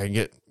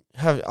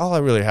all I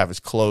really have is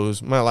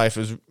clothes. My life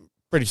is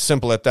pretty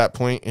simple at that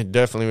point. It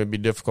definitely would be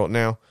difficult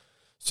now.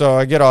 So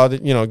I get all the,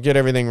 get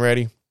everything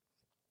ready.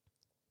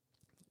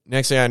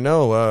 Next thing I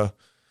know,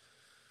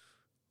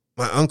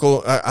 my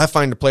uncle, I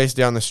find a place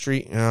down the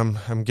street and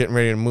I'm getting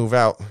ready to move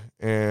out,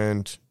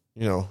 and,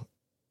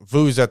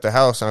 Vu's at the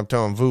house. I'm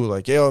telling Vu,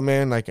 like, yo,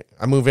 man, like,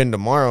 I move in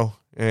tomorrow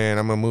and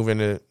I'm going to move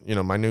into,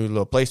 my new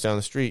little place down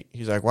the street.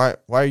 He's like, why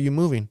are you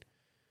moving?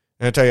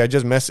 And I tell you, I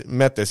just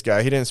met this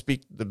guy. He didn't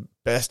speak the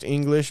best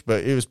English,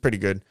 but it was pretty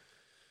good.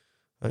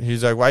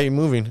 He's like, why are you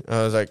moving?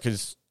 I was like,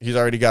 because he's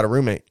already got a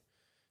roommate.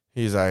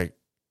 He's like,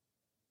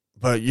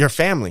 but your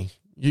family,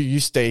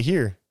 you stay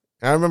here.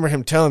 And I remember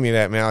him telling me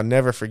that, man. I'll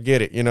never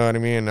forget it. You know what I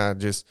mean?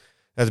 That's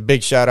a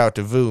big shout out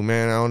to Vu,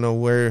 man. I don't know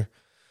where.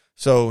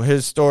 So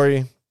his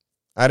story,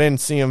 I didn't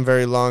see him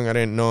very long. I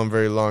didn't know him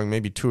very long,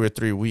 maybe 2 or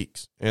 3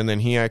 weeks. And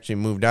then he actually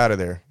moved out of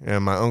there.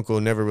 And my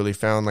uncle never really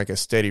found like a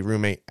steady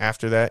roommate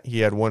after that. He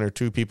had 1 or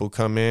 2 people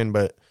come in,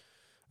 but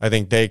I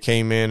think they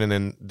came in and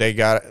then they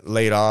got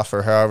laid off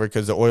or however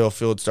because the oil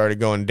field started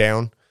going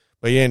down.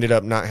 But he ended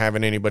up not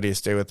having anybody to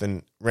stay with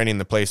and renting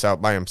the place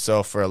out by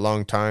himself for a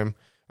long time.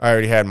 I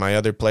already had my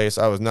other place.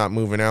 I was not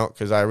moving out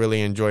because I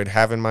really enjoyed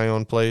having my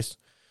own place.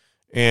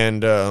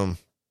 And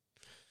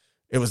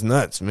it was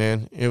nuts,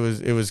 man. It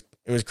was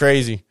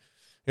crazy.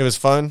 It was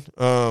fun.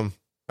 I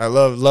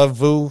love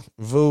Vu.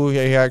 Vu,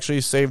 he actually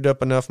saved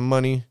up enough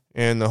money,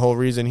 and the whole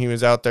reason he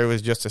was out there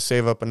was just to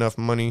save up enough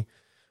money,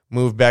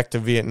 move back to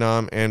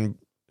Vietnam, and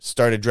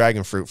start a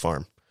dragon fruit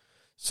farm.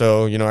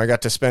 So, I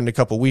got to spend a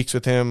couple weeks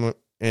with him,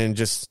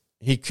 and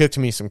he cooked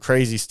me some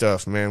crazy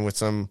stuff, man, with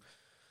some,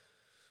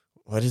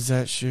 what is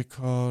that shit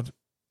called?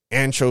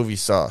 Anchovy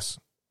sauce.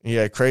 He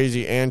had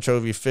crazy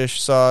anchovy fish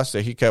sauce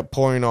that he kept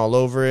pouring all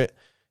over it.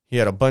 He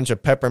had a bunch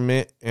of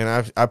peppermint,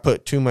 and I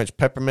put too much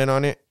peppermint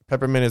on it.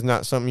 Peppermint is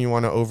not something you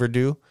want to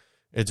overdo.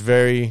 It's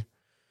very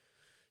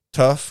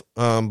tough,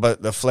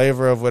 but the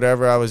flavor of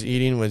whatever I was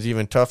eating was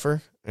even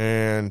tougher.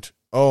 And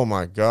oh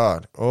my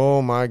God,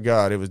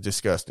 it was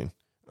disgusting.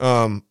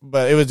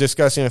 But it was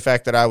disgusting the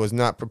fact that I was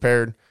not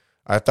prepared.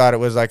 I thought it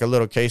was like a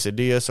little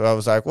quesadilla, so I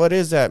was like, what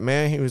is that,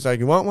 man? He was like,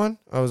 you want one?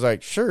 I was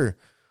like, sure.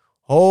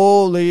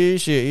 Holy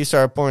shit. He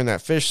started pouring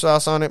that fish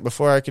sauce on it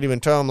before I could even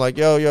tell him, like,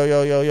 yo,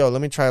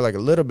 let me try like a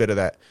little bit of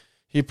that.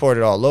 He poured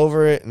it all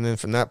over it, and then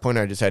from that point,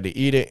 I just had to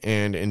eat it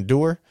and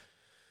endure.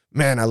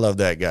 Man, I love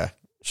that guy.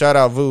 Shout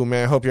out Vu,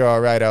 man. Hope you're all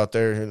right out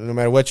there. No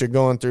matter what you're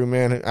going through,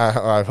 man,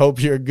 I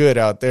hope you're good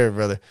out there,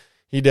 brother.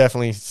 He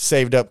definitely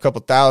saved up a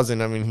couple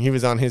thousand. I mean, he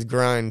was on his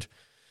grind.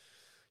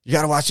 You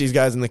got to watch these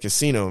guys in the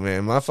casino,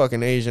 man. My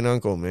fucking Asian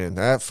uncle, man,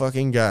 that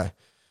fucking guy.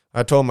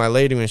 I told my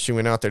lady when she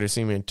went out there to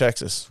see me in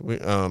Texas,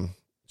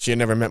 she had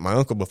never met my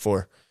uncle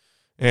before.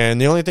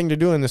 And the only thing to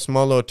do in this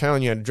small little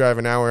town, you had to drive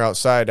an hour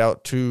outside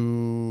out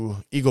to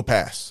Eagle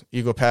Pass.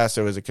 Eagle Pass,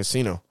 there was a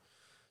casino.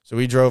 So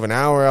we drove an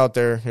hour out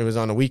there. It was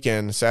on a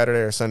weekend, Saturday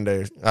or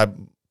Sunday. I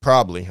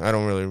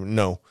don't really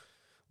know.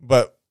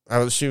 But I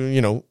was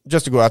shooting,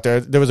 just to go out there.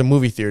 There was a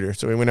movie theater.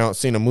 So we went out and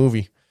seen a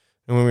movie.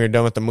 And when we were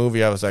done with the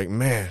movie, I was like,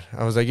 man,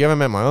 you haven't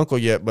met my uncle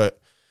yet, but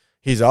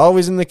he's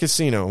always in the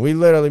casino. We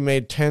literally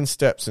made 10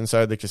 steps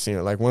inside the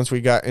casino. Like once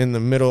we got in the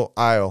middle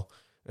aisle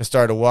and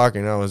started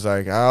walking, I was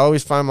like, I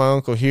always find my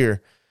uncle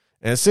here.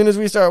 And as soon as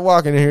we start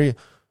walking, here,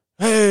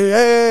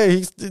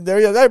 he's there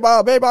he is. Hey,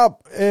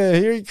 Bob,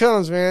 here he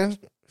comes, man.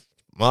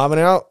 Mobbing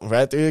out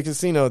right through the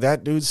casino.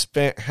 That dude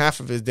spent half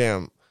of his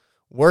damn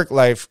work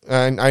life,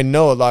 and I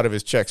know a lot of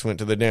his checks went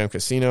to the damn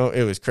casino.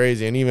 It was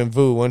crazy. And even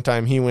Vu, one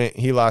time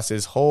he lost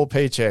his whole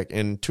paycheck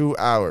in 2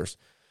 hours.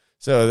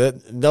 So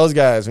those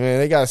guys, man,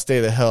 they got to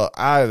stay the hell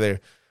out of there.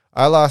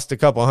 I lost a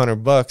couple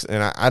 $100,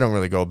 and I don't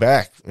really go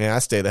back. Man, I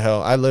stay the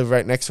hell. I live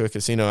right next to a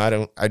casino.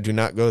 I do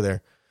not go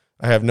there.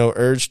 I have no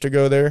urge to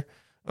go there.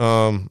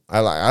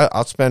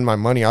 I'll spend my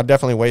money. I'll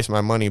definitely waste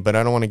my money, but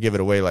I don't want to give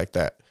it away like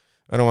that.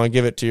 I don't want to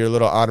give it to your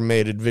little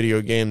automated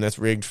video game that's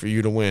rigged for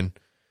you to win.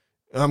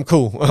 I'm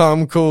cool.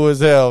 I'm cool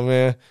as hell,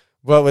 man.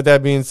 But with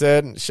that being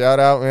said, shout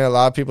out, man. A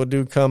lot of people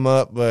do come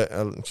up, but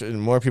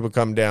more people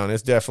come down.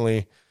 It's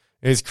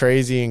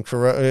crazy and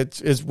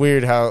it's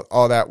weird how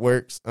all that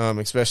works,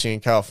 especially in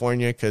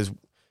California, because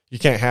you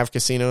can't have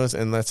casinos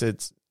unless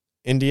it's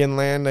Indian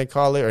land, they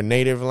call it, or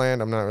native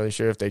land. I'm not really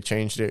sure if they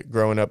changed it.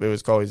 Growing up, it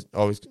was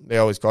they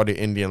always called it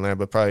Indian land,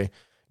 but probably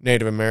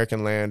Native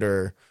American land,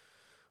 or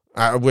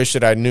I wish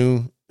that I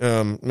knew.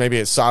 Maybe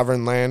it's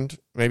sovereign land.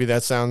 Maybe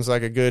that sounds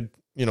like a good,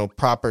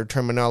 proper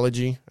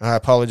terminology. I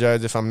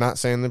apologize if I'm not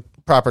saying the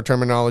proper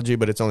terminology,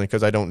 but it's only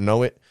because I don't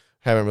know it.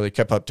 Haven't really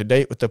kept up to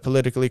date with the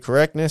politically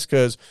correctness,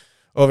 because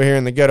over here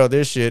in the ghetto,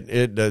 this shit,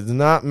 it does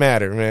not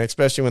matter, man,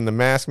 especially when the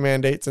mask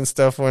mandates and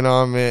stuff went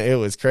on, man. It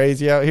was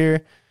crazy out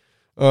here.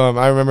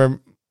 I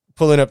remember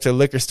pulling up to a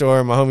liquor store,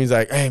 and my homie's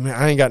like, hey, man,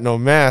 I ain't got no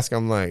mask.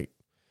 I'm like,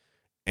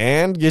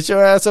 and get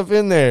your ass up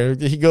in there.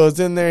 He goes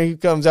in there, he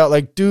comes out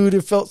like, dude,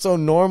 it felt so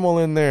normal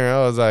in there. I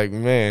was like,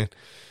 man.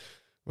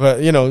 But,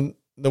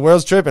 the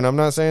world's tripping. I'm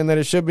not saying that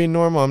it should be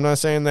normal. I'm not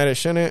saying that it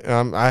shouldn't.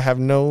 I have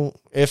no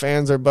ifs,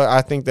 ands, or but.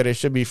 I think that it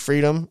should be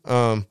freedom.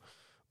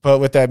 But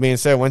with that being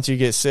said, once you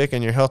get sick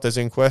and your health is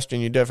in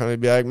question, you definitely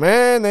be like,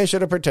 man, they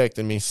should have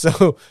protected me.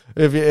 So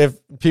if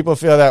people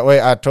feel that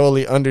way, I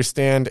totally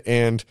understand.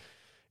 And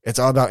it's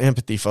all about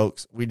empathy,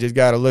 folks. We just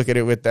got to look at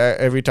it with that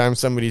every time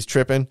somebody's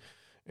tripping.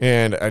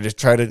 And I just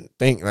try to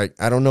think, like,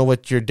 I don't know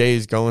what your day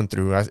is going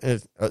through.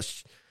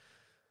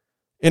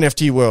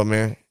 NFT world,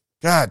 man.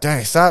 God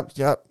dang, stop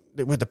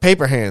with the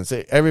paper hands.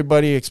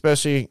 Everybody,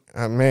 especially,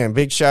 man,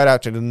 big shout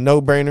out to the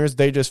No-Brainers.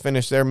 They just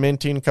finished their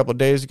minting a couple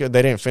days ago.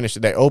 They didn't finish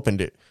it. They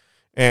opened it.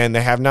 And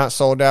they have not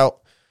sold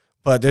out.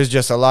 But there's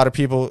just a lot of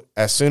people,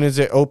 as soon as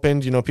it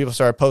opened, people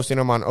started posting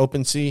them on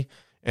OpenSea.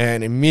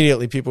 And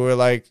immediately people were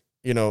like,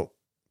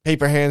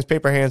 paper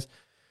hands.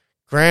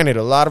 Granted,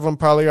 a lot of them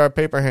probably are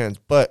paper hands.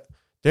 But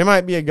there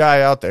might be a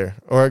guy out there,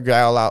 or a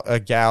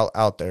gal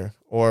out there,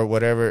 or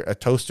whatever, a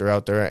toaster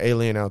out there, an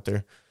alien out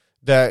there,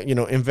 that,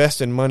 invest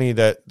in money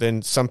that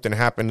then something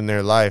happened in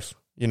their life.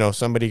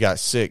 Somebody got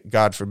sick,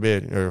 God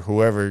forbid, or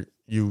whoever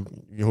you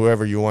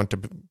want to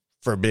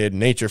forbid,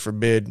 nature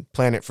forbid,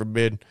 planet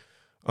forbid.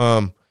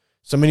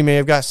 Somebody may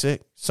have got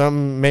sick.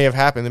 Something may have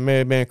happened. There may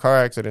have been a car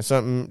accident.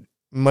 Something,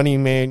 money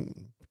may,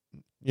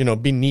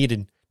 be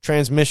needed.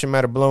 Transmission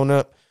might have blown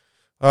up.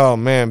 Oh,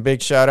 man,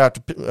 big shout out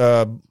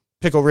to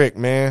Pickle Rick,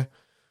 man.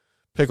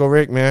 Pickle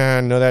Rick,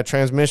 man, I know that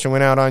transmission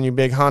went out on you,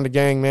 big Honda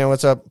gang, man.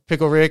 What's up,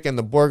 Pickle Rick and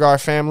the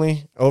Borgar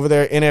family over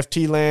there,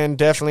 NFT land.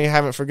 Definitely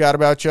haven't forgot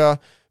about y'all.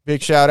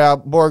 Big shout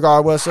out,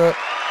 Borgar, what's up?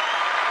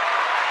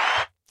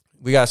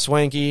 We got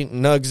Swanky,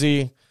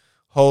 Nugsy,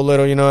 whole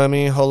little,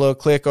 whole little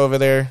clique over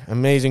there.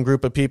 Amazing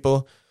group of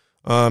people.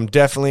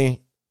 Definitely,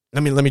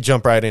 let me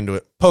jump right into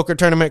it. Poker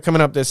tournament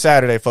coming up this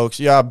Saturday, folks.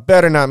 Y'all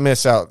better not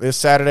miss out. This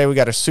Saturday, we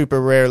got a super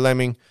rare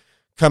lemming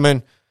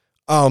coming.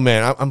 Oh,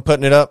 man, I'm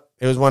putting it up.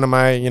 It was one of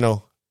my,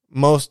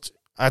 most,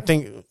 I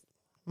think,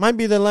 might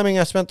be the lemming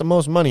I spent the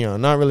most money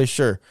on. Not really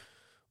sure.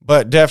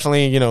 But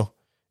definitely,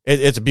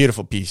 it's a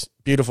beautiful piece.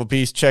 Beautiful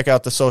piece. Check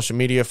out the social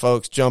media,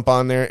 folks. Jump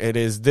on there. It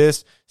is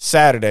this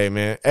Saturday,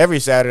 man. Every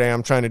Saturday,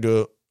 I'm trying to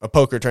do a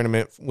poker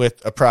tournament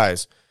with a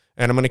prize.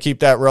 And I'm going to keep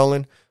that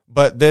rolling.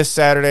 But this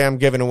Saturday, I'm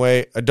giving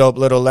away a dope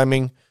little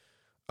lemming.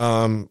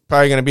 Probably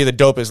going to be the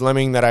dopest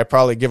lemming that I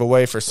probably give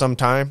away for some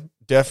time.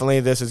 Definitely,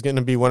 this is going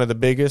to be one of the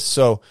biggest.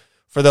 So,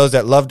 for those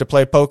that love to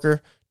play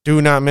poker,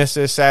 do not miss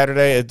this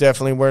Saturday. It's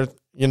definitely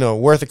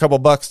worth a couple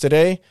bucks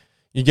today.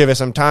 You give it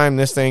some time,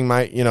 this thing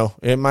might,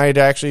 it might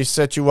actually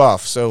set you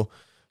off. So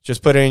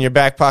just put it in your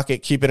back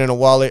pocket, keep it in a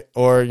wallet,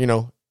 or,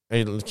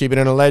 keep it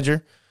in a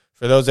ledger.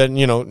 For those that,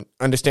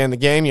 understand the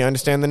game, you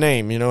understand the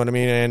name, you know what I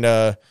mean?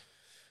 And,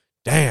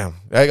 damn,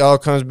 that all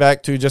comes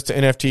back to just the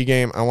NFT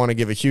game. I want to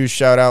give a huge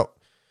shout out,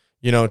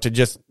 to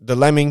just the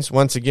Lemmings.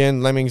 Once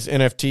again, Lemmings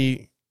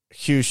NFT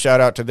huge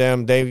shout out to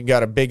them. They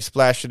got a big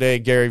splash today.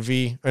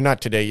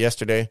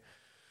 Yesterday.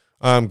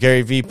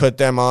 Gary V put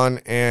them on,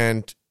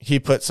 and he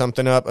put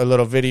something up, a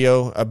little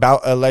video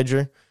about a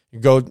ledger.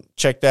 Go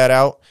check that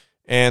out.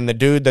 And the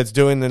dude that's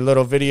doing the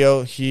little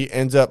video, he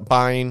ends up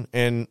buying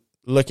and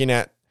looking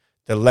at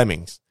the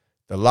lemmings,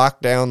 the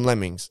lockdown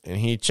lemmings, and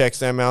he checks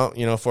them out,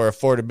 for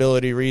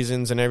affordability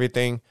reasons and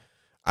everything.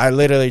 I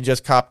literally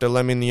just copped a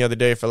lemming the other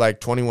day for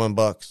like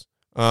 $21.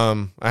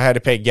 I had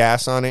to pay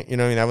gas on it.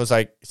 That was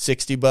like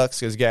 $60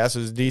 because gas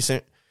was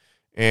decent.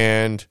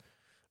 And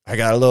I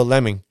got a little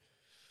lemming.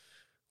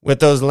 With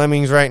those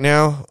lemmings right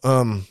now,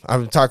 I'm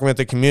talking with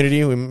the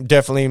community. We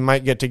definitely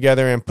might get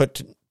together and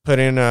put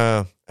in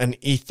an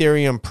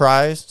Ethereum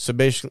prize. So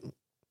basically,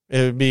 it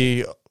would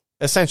be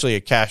essentially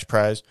a cash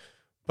prize.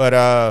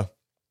 But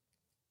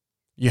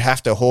you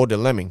have to hold a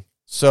lemming.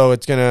 So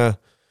it's going to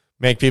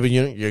make people,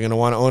 you're going to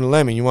want to own a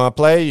lemming. You want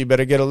to play, you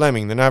better get a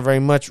lemming. They're not very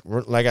much.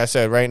 Like I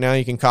said, right now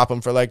you can cop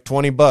them for like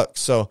 $20.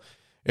 So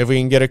if we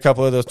can get a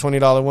couple of those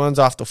 $20 ones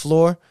off the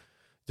floor,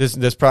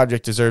 this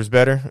project deserves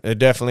better. They're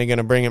definitely going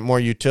to bring it more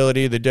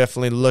utility. They're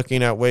definitely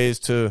looking at ways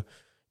to,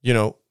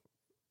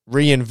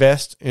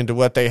 reinvest into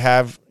what they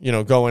have,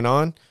 going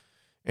on.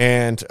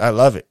 And I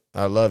love it.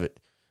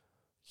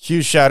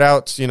 Huge shout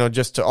outs,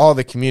 just to all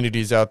the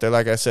communities out there.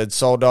 Like I said,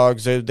 Soul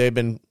Dogs, they've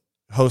been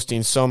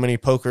hosting so many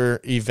poker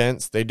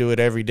events. They do it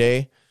every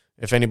day.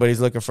 If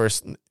anybody's looking for,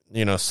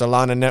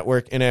 Solana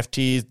Network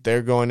NFTs,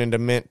 they're going into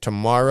mint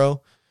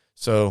tomorrow.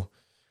 So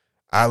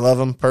I love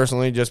them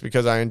personally just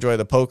because I enjoy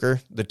the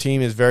poker. The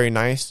team is very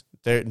nice.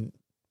 They're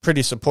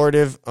pretty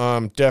supportive.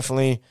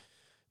 Definitely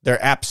their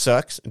app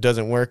sucks. It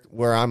doesn't work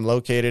where I'm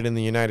located in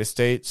the United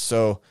States.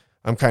 So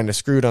I'm kind of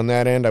screwed on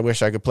that end. I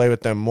wish I could play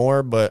with them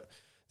more, but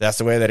that's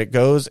the way that it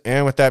goes.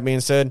 And with that being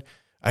said,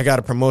 I got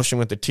a promotion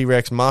with the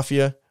T-Rex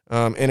Mafia.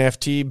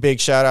 NFT, big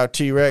shout out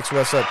T-Rex.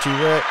 What's up,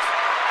 T-Rex?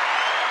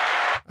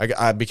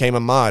 I became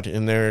a mod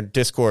in their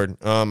Discord.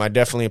 I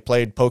definitely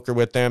played poker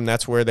with them.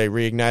 That's where they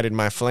reignited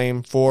my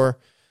flame for,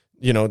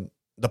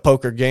 the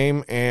poker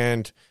game.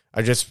 And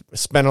I just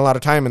spent a lot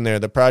of time in there.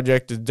 The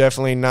project is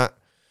definitely not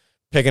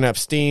picking up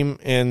steam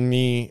in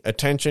the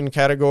attention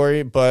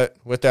category. But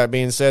with that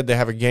being said, they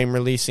have a game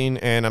releasing,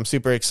 and I'm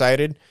super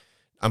excited.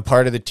 I'm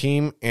part of the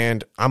team,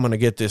 and I'm going to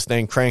get this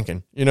thing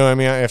cranking. You know what I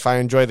mean? If I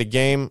enjoy the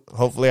game,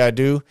 hopefully I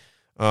do.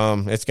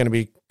 It's going to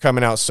be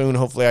coming out soon.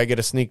 Hopefully I get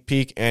a sneak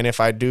peek, and if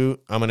I do,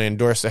 I'm going to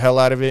endorse the hell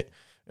out of it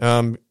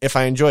if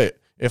I enjoy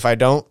it. If I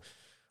don't,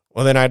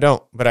 well, then I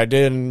don't. But I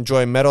did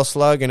enjoy Metal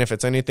Slug, and if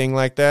it's anything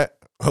like that,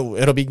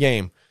 it'll be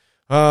game.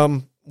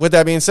 With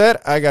that being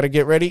said, I got to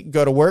get ready,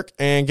 go to work,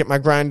 and get my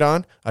grind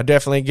on. I'll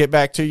definitely get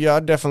back to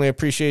y'all. Definitely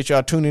appreciate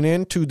y'all tuning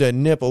in to the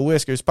Nipple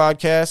Whiskers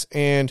podcast.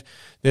 And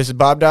this is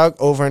Bob Dog,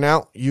 over and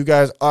out. You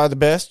guys are the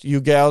best.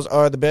 You gals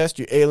are the best.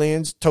 You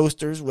aliens,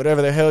 toasters,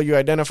 whatever the hell you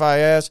identify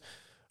as.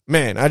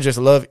 Man, I just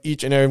love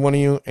each and every one of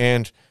you.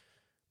 And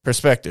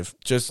perspective.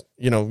 Just,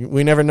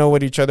 we never know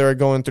what each other are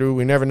going through.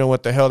 We never know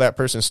what the hell that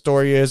person's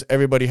story is.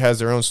 Everybody has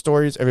their own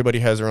stories. Everybody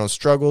has their own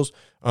struggles.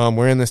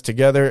 We're in this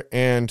together,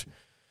 and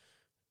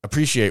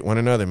appreciate one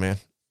another, man.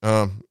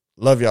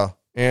 Love y'all.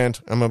 And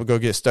I'm going to go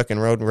get stuck in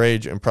road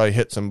rage and probably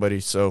hit somebody.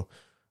 So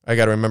I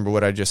got to remember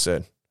what I just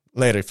said.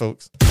 Later,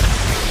 folks.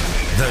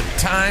 The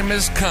time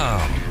has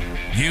come.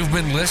 You've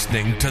been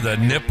listening to the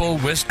Nipple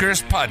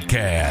Whiskers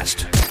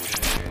podcast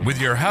with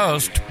your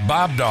host,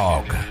 Bob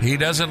Dog. He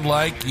doesn't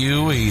like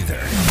you either.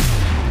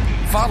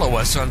 Follow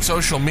us on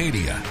social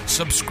media,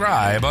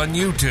 subscribe on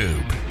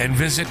YouTube, and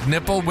visit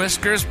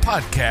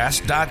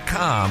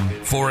nipplewhiskerspodcast.com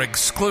for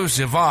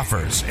exclusive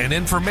offers and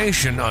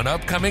information on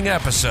upcoming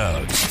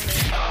episodes.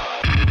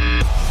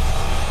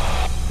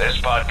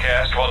 This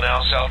podcast will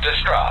now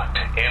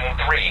self-destruct in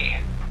 3,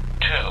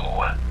 2,